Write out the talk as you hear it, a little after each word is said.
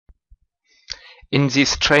In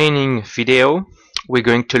this training video, we're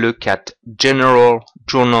going to look at general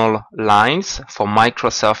journal lines for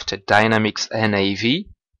Microsoft Dynamics NAV.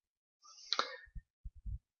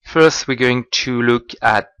 First, we're going to look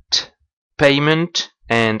at payment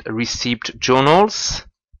and receipt journals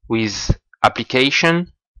with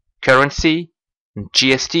application, currency, and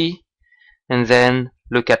GST, and then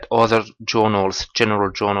look at other journals,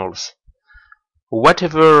 general journals.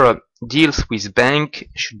 Whatever deals with bank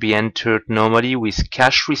should be entered normally with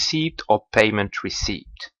cash receipt or payment receipt.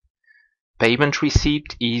 Payment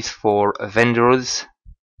receipt is for vendors.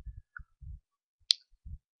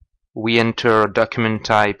 We enter document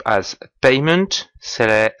type as payment,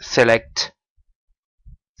 select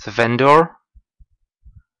the vendor,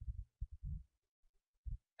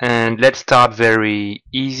 and let's start very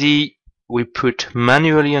easy. We put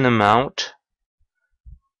manually an amount,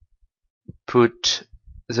 put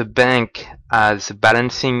the bank as a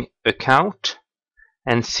balancing account,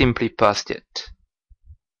 and simply post it.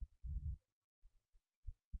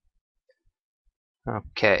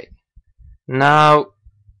 Okay. Now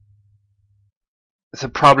the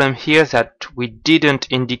problem here is that we didn't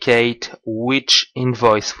indicate which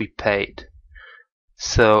invoice we paid.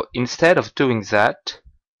 So instead of doing that,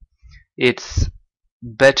 it's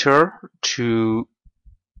better to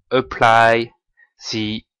apply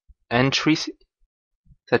the entry.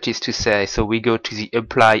 That is to say, so we go to the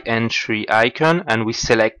apply entry icon and we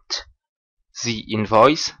select the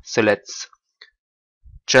invoice. So let's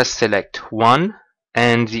just select one,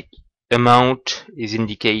 and the amount is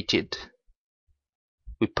indicated.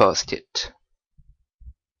 We post it.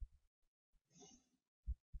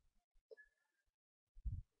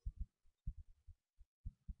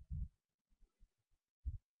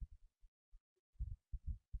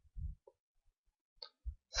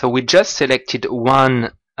 So we just selected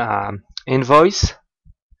one invoice.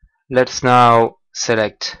 Let's now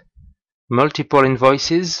select multiple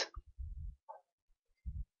invoices,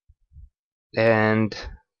 and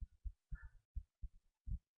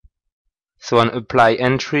so on apply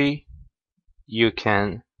entry you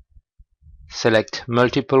can select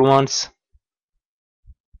multiple ones,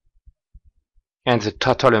 and the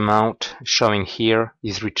total amount showing here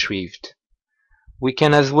is retrieved. We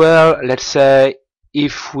can as well, let's say,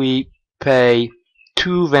 if we pay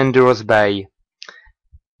two vendors by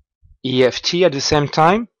EFT at the same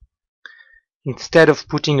time, instead of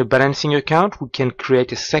putting a balancing account, we can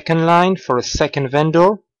create a second line for a second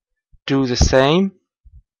vendor, do the same,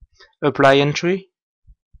 apply entry,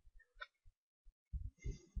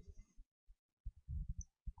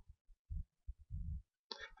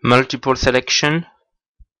 multiple selection,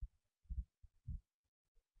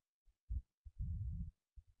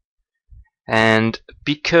 and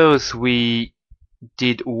because we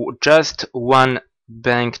did just one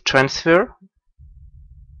bank transfer,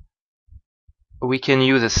 we can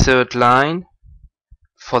use a third line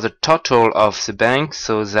for the total of the bank,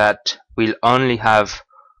 so that we'll only have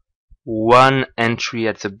one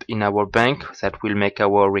entry in our bank. That will make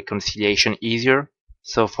our reconciliation easier.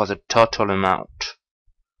 So for the total amount.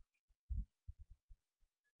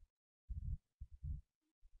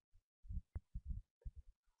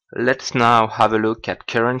 Let's now have a look at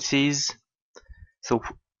currencies. So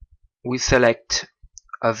we select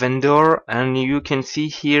a vendor, and you can see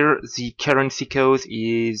here the currency code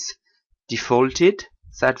is defaulted.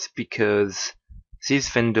 That's because this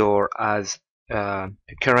vendor has a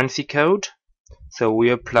currency code. So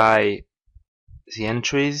we apply the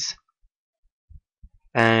entries,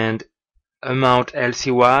 and amount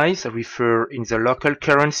LCYs refer in the local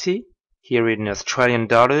currency, here in Australian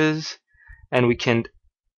dollars, and we can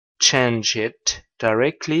change it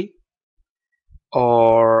directly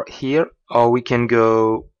or here, or we can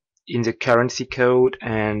go in the currency code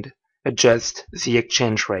and adjust the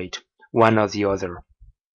exchange rate, one or the other.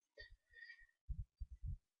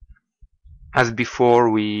 As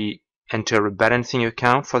before, we enter a balancing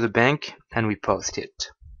account for the bank and we post it.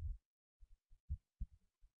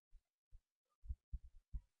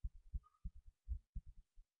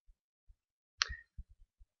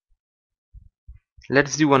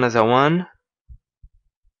 Let's do another one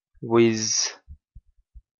with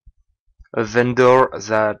a vendor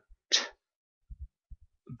that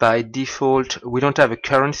by default we don't have a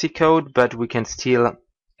currency code, but we can still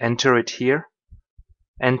enter it here.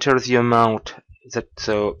 Enter the amount,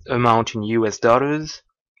 amount in US dollars,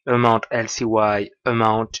 amount LCY,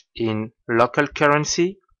 amount in local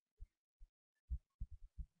currency,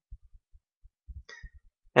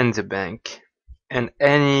 and the bank. And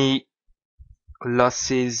any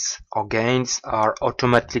losses or gains are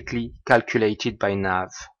automatically calculated by NAV.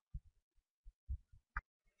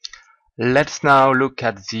 Let's now look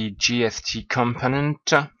at the Gsg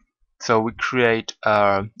component. So we create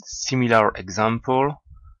a similar example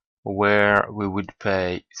where we would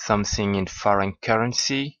pay something in foreign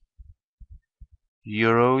currency,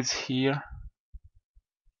 euros here.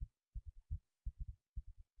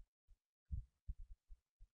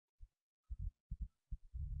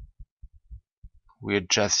 We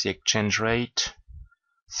adjust the exchange rate.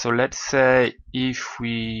 So let's say if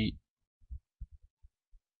we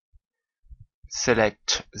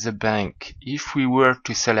select the bank, if we were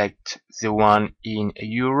to select the one in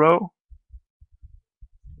euro,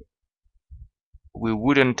 we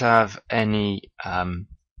wouldn't have any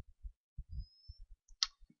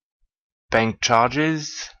bank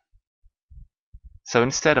charges. So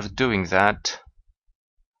instead of doing that,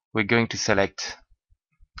 we're going to select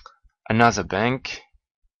another bank,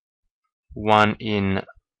 one in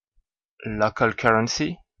local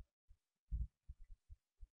currency,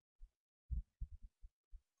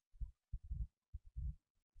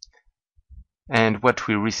 and what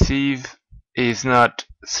we receive is not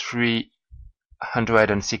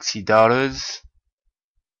 $360.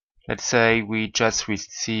 Let's say we just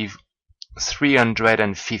receive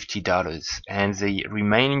 $350, and the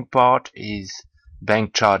remaining part is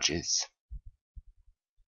bank charges.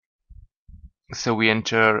 So we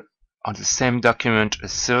enter on the same document a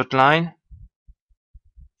third line.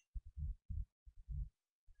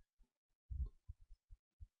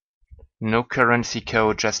 No currency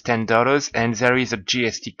code, just $10, and there is a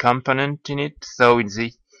Gsg component in it. So in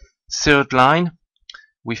the third line,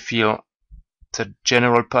 we fill the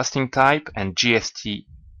general posting type and GST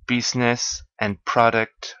business and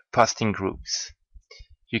product posting groups.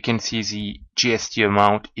 You can see the GST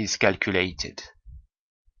amount is calculated.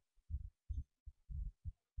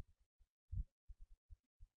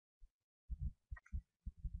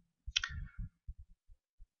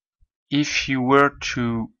 If you were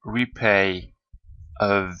to repay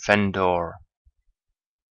a vendor,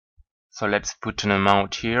 so let's put an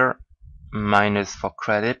amount here, minus for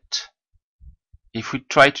credit. If we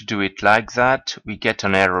try to do it like that, we get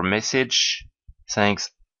an error message saying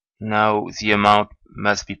now the amount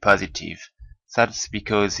must be positive. That's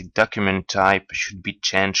because the document type should be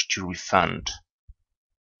changed to refund.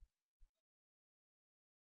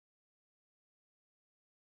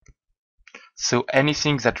 So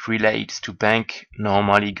anything that relates to bank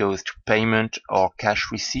normally goes to payment or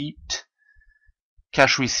cash receipt.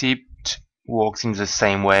 Cash receipt works in the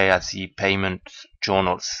same way as the payment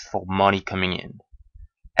journals for money coming in.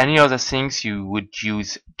 Any other things you would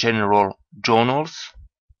use general journals.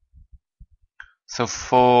 So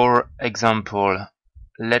for example,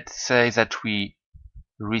 let's say that we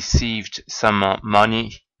received some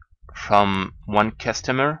money from one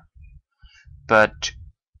customer, but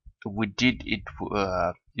we did it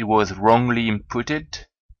was wrongly inputted,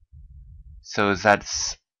 so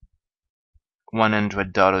that's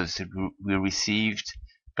 $100 we received,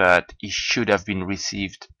 but it should have been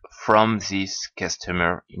received from this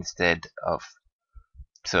customer instead of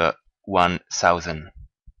the 1,000.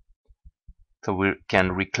 So we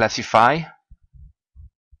can reclassify.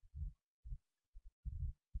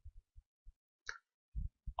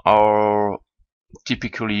 Our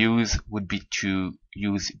typical use would be to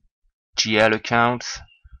use GL accounts,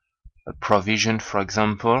 a provision for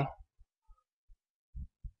example.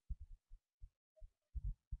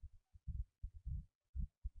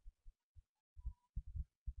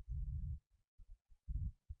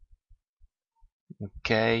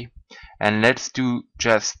 Okay, and let's do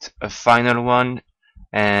just a final one,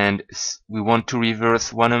 and we want to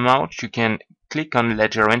reverse one amount. You can click on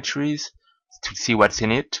ledger entries to see what's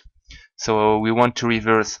in it. So we want to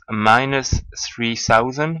reverse minus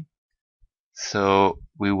 3,000. So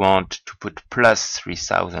we want to put plus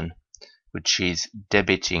 3,000, which is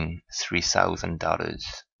debiting $3,000.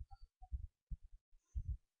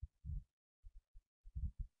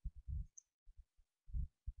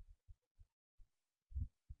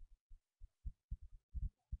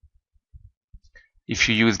 If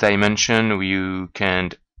you use dimension, you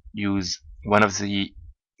can use one of the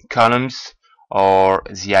columns or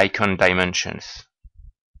the icon dimensions.